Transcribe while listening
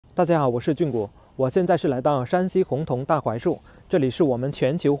大家好，我是俊谷，我现在是来到山西洪洞大槐树，这里是我们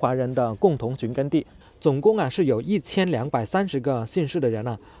全球华人的共同寻根地。总共是有1230个姓氏的人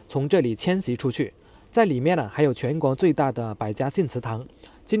从这里迁徙出去，在里面还有全国最大的百家姓祠堂。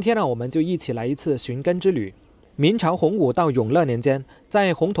今天我们就一起来一次寻根之旅。明朝洪武到永乐年间，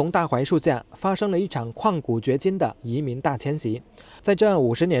在洪洞大槐树下发生了一场旷古绝今的移民大迁徙，在这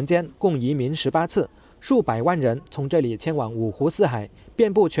50年间，共移民18次。数百万人从这里迁往五湖四海，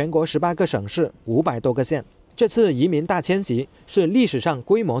遍布全国18个省市、500多个县。这次移民大迁徙是历史上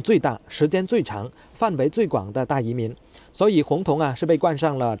规模最大、时间最长、范围最广的大移民，所以洪洞是被冠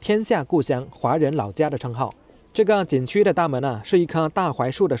上了“天下故乡、华人老家”的称号。这个景区的大门是一棵大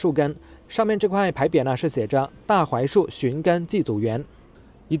槐树的树根，上面这块牌匾是写着“大槐树寻根祭祖园”。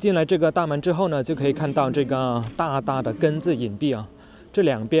一进来这个大门之后就可以看到这个大大的根字隐蔽这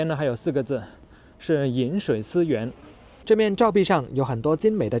两边还有4个字。是饮水思源。这面照壁上有很多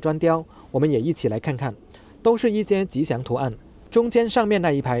精美的砖雕，我们也一起来看看，都是一些吉祥图案。中间上面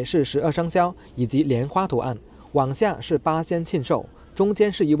那一排是12生肖以及莲花图案，往下是8仙庆寿，中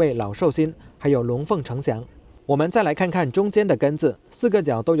间是一位老寿星，还有龙凤呈祥。我们再来看看中间的根字，4个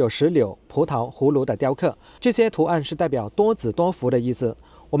角都有石榴、葡萄、葫芦的雕刻，这些图案是代表多子多福的意思。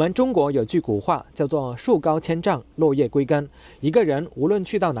我们中国有句古话叫做树高千丈，落叶归根。一个人无论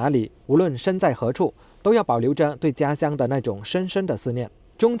去到哪里，无论身在何处，都要保留着对家乡的那种深深的思念。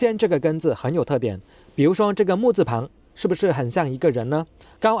中间这个根字很有特点，比如说这个木字旁是不是很像一个人呢？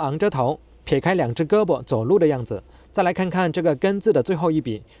高昂着头，撇开2只胳膊走路的样子。再来看看这个根字的最后一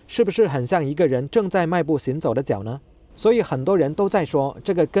笔，是不是很像一个人正在迈步行走的脚呢？所以很多人都在说，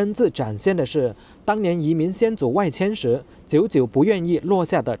这个根字展现的是当年移民先祖外迁时久久不愿意落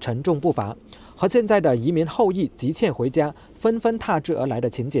下的沉重步伐，和现在的移民后裔急切回家纷纷踏至而来的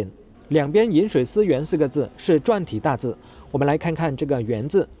情景。两边饮水思源4个字是篆体大字，我们来看看这个源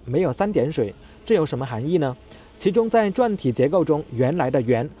字没有3点水，这有什么含义呢？其中在篆体结构中，原来的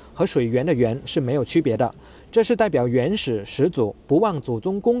源和水源的源是没有区别的，这是代表原始始祖，不忘祖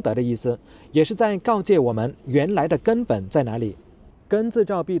宗功德的意思，也是在告诫我们原来的根本在哪里。根字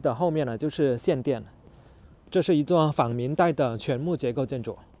照壁的后面就是献殿，这是一座仿明代的全木结构建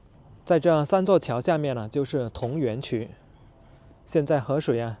筑。在这3座桥下面就是桐园渠，现在河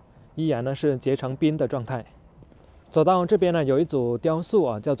水依然是结成冰的状态。走到这边有一组雕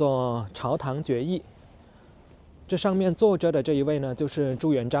塑叫做朝堂决议，这上面坐着的这一位就是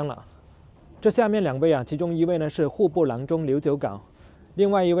朱元璋了。这下面2位其中一位是户部郎中刘九镐，另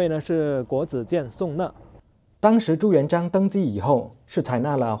外一位是国子监宋讷。当时朱元璋登基以后，是采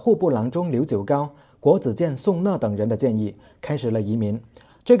纳了户部郎中刘九镐、国子监宋讷等人的建议，开始了移民。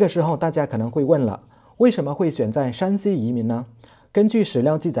这个时候大家可能会问了，为什么会选在山西移民呢？根据史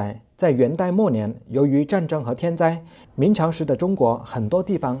料记载，在元代末年，由于战争和天灾，明朝时的中国很多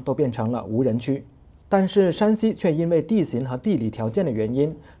地方都变成了无人区。但是山西却因为地形和地理条件的原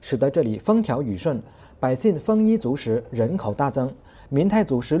因，使得这里风调雨顺，百姓丰衣足食，人口大增。明太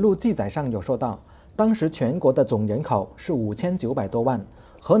祖实录记载上有说到，当时全国的总人口是5900多万，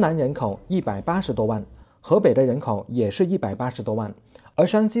河南人口180多万，河北的人口也是180多万，而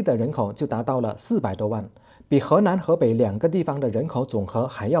山西的人口就达到了400多万，比河南、河北2个地方的人口总和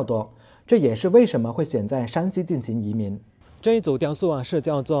还要多。这也是为什么会选在山西进行移民。这一组雕塑是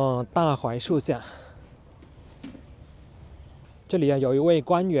叫做大槐树下。这里有一位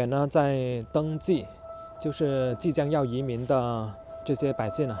官员在登记，就是即将要移民的这些百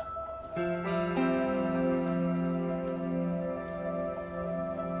姓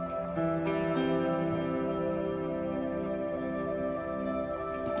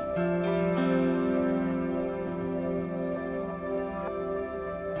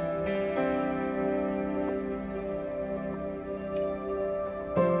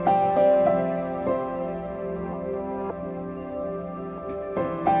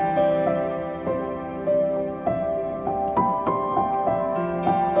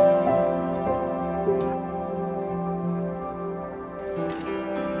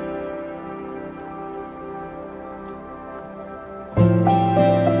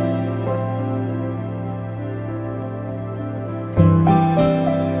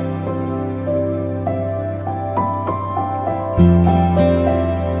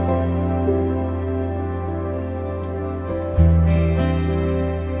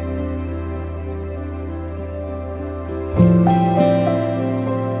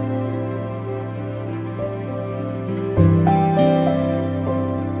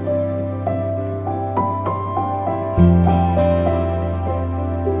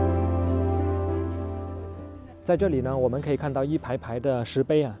在这里呢，我们可以看到一排排的石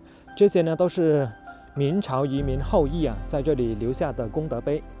碑啊，这些呢都是明朝移民后裔在这里留下的功德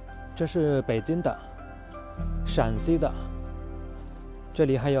碑。这是北京的、陕西的，这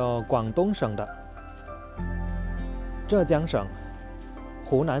里还有广东省的、浙江省、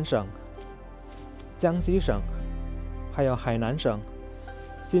湖南省、江西省，还有海南省、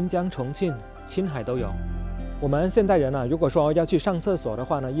新疆、重庆、青海都有。我们现代人如果说要去上厕所的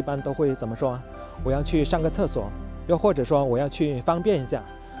话呢，一般都会怎么说？我要去上个厕所，又或者说我要去方便一下。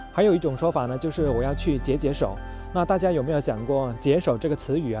还有一种说法呢，就是我要去解解手。那大家有没有想过解手这个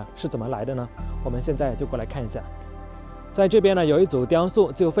词语是怎么来的呢？我们现在就过来看一下。在这边呢，有一组雕塑，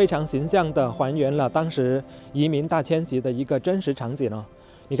就非常形象地还原了当时移民大迁徙的一个真实场景哦。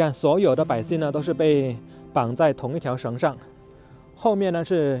你看，所有的百姓呢都是被绑在同一条绳上，后面呢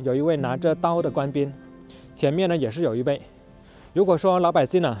是有一位拿着刀的官兵，前面呢也是有一位。如果说老百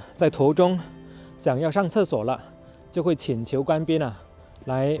姓在途中想要上厕所了，就会请求官兵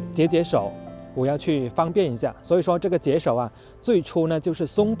来解解手，我要去方便一下。所以说这个解手最初呢就是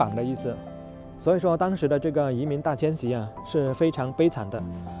松绑的意思。所以说当时的这个移民大迁徙是非常悲惨的。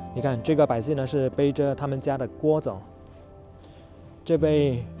你看这个百姓呢是背着他们家的锅走，这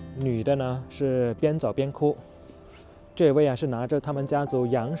位女的呢是边走边哭，这位是拿着他们家族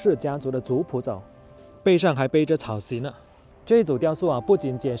杨氏家族的族谱走，背上还背着草席呢。这一组雕塑不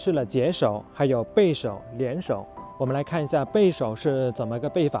仅解释了解手，还有背手、连手。我们来看一下背手是怎么个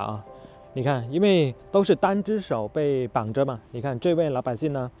背法你看，因为都是单只手被绑着嘛，你看这位老百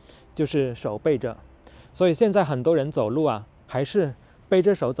姓呢就是手背着，所以现在很多人走路还是背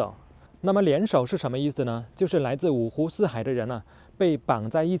着手走。那么连手是什么意思呢？就是来自五湖四海的人被绑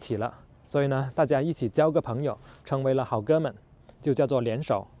在一起了，所以呢大家一起交个朋友，成为了好哥们，就叫做连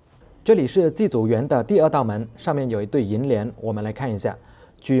手。这里是祭祖园的第2道门，上面有一对楹联，我们来看一下。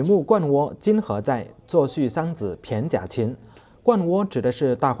举目冠窝今何在，作序桑梓舁甲禽。冠窝指的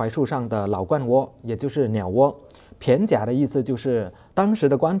是大槐树上的老冠窝，也就是鸟窝。舁甲的意思就是当时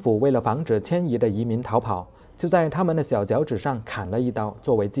的官府为了防止迁移的移民逃跑，就在他们的小脚趾上砍了一刀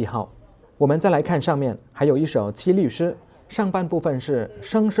作为记号。我们再来看上面，还有一首七律诗，上半部分是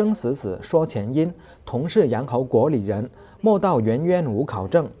生生死死说前因，同是阳侯国里人，莫道冤冤无考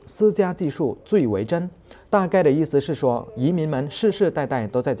证，私家技术最为真。大概的意思是说，移民们世世代代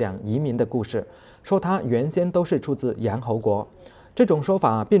都在讲移民的故事，说他原先都是出自阳侯国。这种说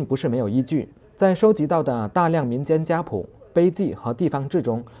法并不是没有依据，在收集到的大量民间家谱、碑记和地方志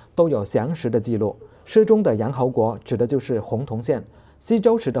中都有详实的记录。诗中的阳侯国指的就是洪洞县，西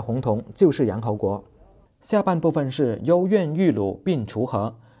周时的洪洞就是阳侯国。下半部分是幽怨玉鲁并除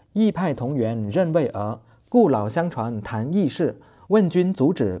河，义派同源任未俄，故老相传谈义事，问君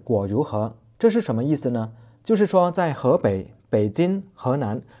祖旨果如何？这是什么意思呢？就是说在河北、北京、河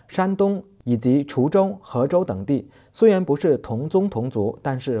南、山东以及滁州、河州等地，虽然不是同宗同族，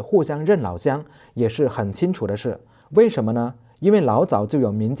但是互相认老乡也是很清楚的事。为什么呢？因为老早就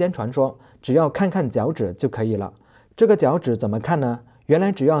有民间传说，只要看看脚趾就可以了。这个脚趾怎么看呢？原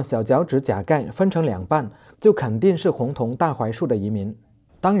来只要小脚趾甲盖分成2半，就肯定是洪洞大槐树的移民。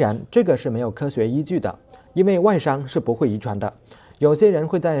当然这个是没有科学依据的，因为外伤是不会遗传的。有些人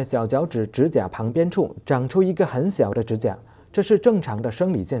会在小脚趾指甲旁边处长出一个很小的指甲，这是正常的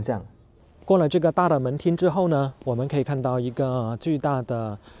生理现象。过了这个大的门厅之后呢，我们可以看到一个巨大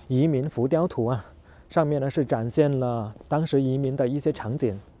的移民浮雕图上面呢是展现了当时移民的一些场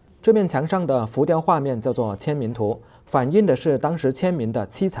景。这面墙上的浮雕画面叫做迁民图，反映的是当时迁民的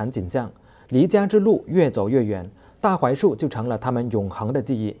凄惨景象。离家之路越走越远，大槐树就成了他们永恒的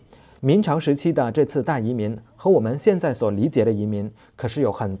记忆。明朝时期的这次大移民和我们现在所理解的移民可是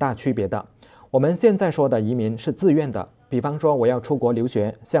有很大区别的。我们现在说的移民是自愿的，比方说我要出国留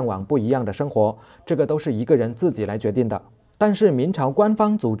学，向往不一样的生活，这个都是一个人自己来决定的。但是明朝官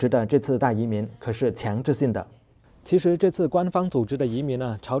方组织的这次大移民可是强制性的。其实这次官方组织的移民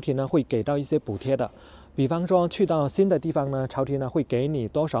朝廷会给到一些补贴的。比方说去到新的地方朝廷会给你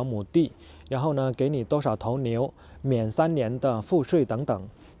多少亩地，然后给你多少头牛，免3年的赋税等等。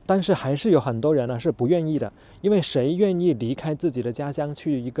但是还是有很多人是不愿意的，因为谁愿意离开自己的家乡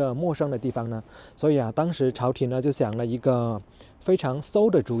去一个陌生的地方呢？所以当时朝廷就想了一个非常馊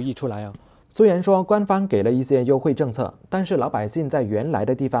的主意出来虽然说官方给了一些优惠政策，但是老百姓在原来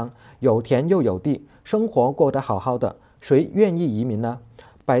的地方有田又有地，生活过得好好的，谁愿意移民呢？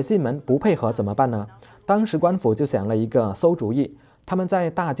百姓们不配合怎么办呢？当时官府就想了一个馊主意，他们在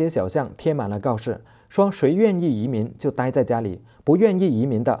大街小巷贴满了告示，说谁愿意移民就待在家里，不愿意移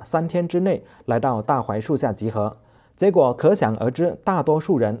民的3天之内来到大槐树下集合。结果可想而知，大多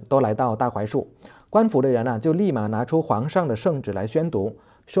数人都来到大槐树。官府的人就立马拿出皇上的圣旨来宣读，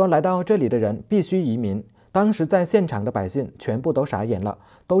说来到这里的人必须移民。当时在现场的百姓全部都傻眼了，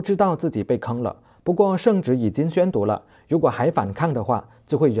都知道自己被坑了，不过圣旨已经宣读了，如果还反抗的话，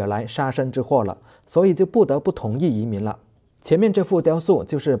就会惹来杀身之祸了，所以就不得不同意移民了。前面这幅雕塑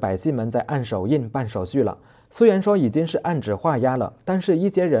就是百姓们在按手印办手续了。虽然说已经是按指画押了，但是一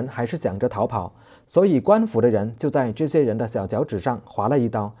些人还是想着逃跑，所以官府的人就在这些人的小脚趾上划了一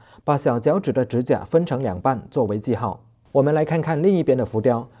刀，把小脚趾的指甲分成2半作为记号。我们来看看另一边的浮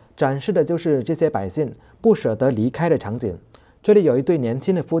雕，展示的就是这些百姓不舍得离开的场景。这里有一对年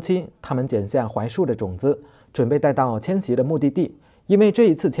轻的夫妻，他们剪下槐树的种子，准备带到迁徙的目的地。因为这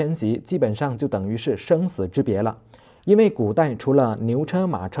一次迁徙基本上就等于是生死之别了。因为古代除了牛车、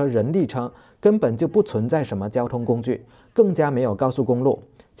马车、人力车，根本就不存在什么交通工具，更加没有高速公路。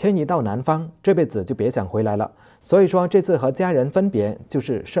迁移到南方，这辈子就别想回来了。所以说这次和家人分别就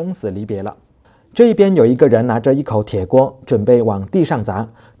是生死离别了。这一边有一个人拿着一口铁锅，准备往地上砸，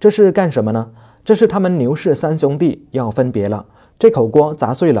这是干什么呢？这是他们牛氏3兄弟要分别了。这口锅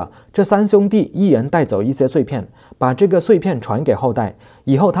砸碎了，这3兄弟一人带走一些碎片，把这个碎片传给后代，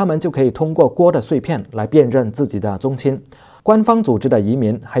以后他们就可以通过锅的碎片来辨认自己的宗亲。官方组织的移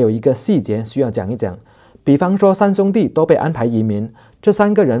民还有一个细节需要讲一讲，比方说3兄弟都被安排移民，这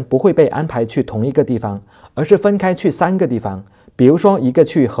3个人不会被安排去同一个地方，而是分开去3个地方，比如说一个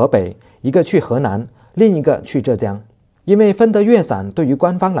去河北，一个去河南，另一个去浙江。因为分得越散，对于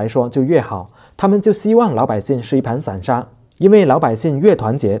官方来说就越好，他们就希望老百姓是一盘散沙，因为老百姓越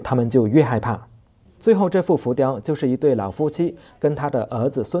团结，他们就越害怕。最后这幅浮雕就是一对老夫妻跟他的儿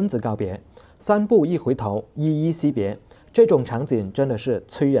子孙子告别，3步一回头，依依惜别，这种场景真的是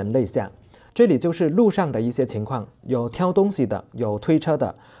催人泪下。这里就是路上的一些情况，有挑东西的，有推车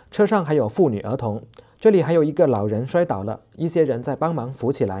的，车上还有妇女儿童。这里还有一个老人摔倒了，一些人在帮忙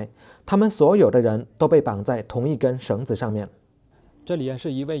扶起来，他们所有的人都被绑在同一根绳子上面。这里也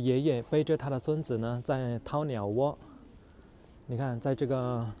是一位爷爷背着他的孙子呢，在掏鸟窝。你看，在这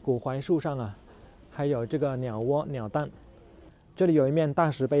个古槐树上啊，还有这个鸟窝、鸟蛋。这里有一面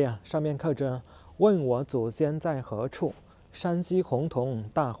大石碑啊，上面刻着“问我祖先在何处，山西洪洞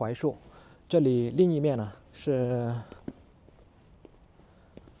大槐树”。这里另一面呢是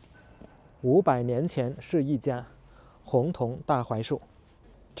500年前是一家洪洞大槐树。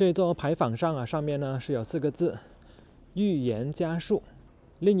这座牌坊上啊，上面呢是有4个字“预言家树”，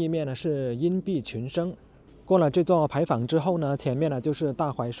另一面呢是“荫蔽群生”。过了这座牌坊之后呢，前面呢就是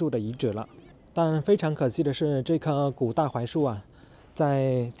大槐树的遗址了。但非常可惜的是，这棵古大槐树啊，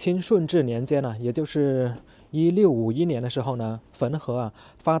在清顺治年间呢，也就是1651年的时候呢，汾河啊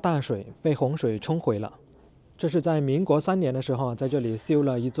发大水，被洪水冲毁了。这是在民国3年的时候，在这里修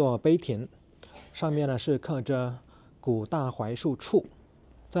了一座碑亭，上面呢是刻着“古大槐树处”。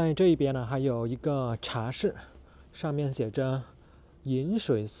在这一边呢，还有一个茶室，上面写着“饮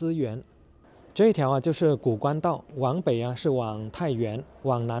水思源”。这一条啊就是古官道，往北啊是往太原，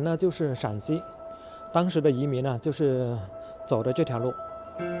往南呢就是陕西。当时的移民呢就是走的这条路。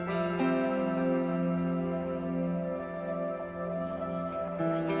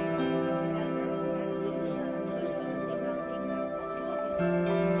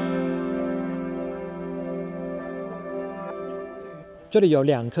这里有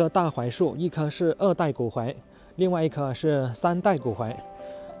2棵大槐树，一棵是2代古槐，另外一棵是3代古槐，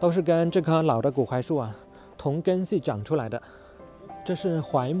都是跟这棵老的古槐树啊同根系长出来的。这是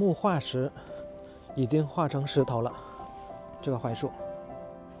槐木化石，已经化成石头了。这个槐树，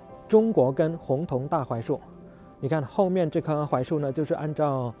中国根洪洞大槐树，你看后面这棵槐树呢，就是按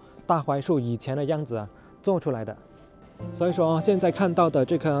照大槐树以前的样子啊做出来的。所以说现在看到的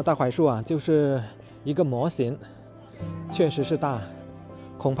这棵大槐树啊，就是一个模型，确实是大，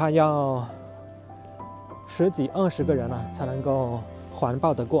恐怕要10几20个人啊才能够环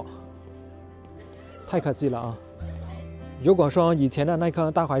抱得过，太可惜了啊！如果说以前的那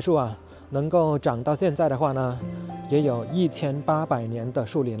棵大槐树啊能够长到现在的话呢，也有1800年的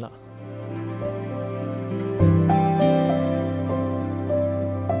树龄了。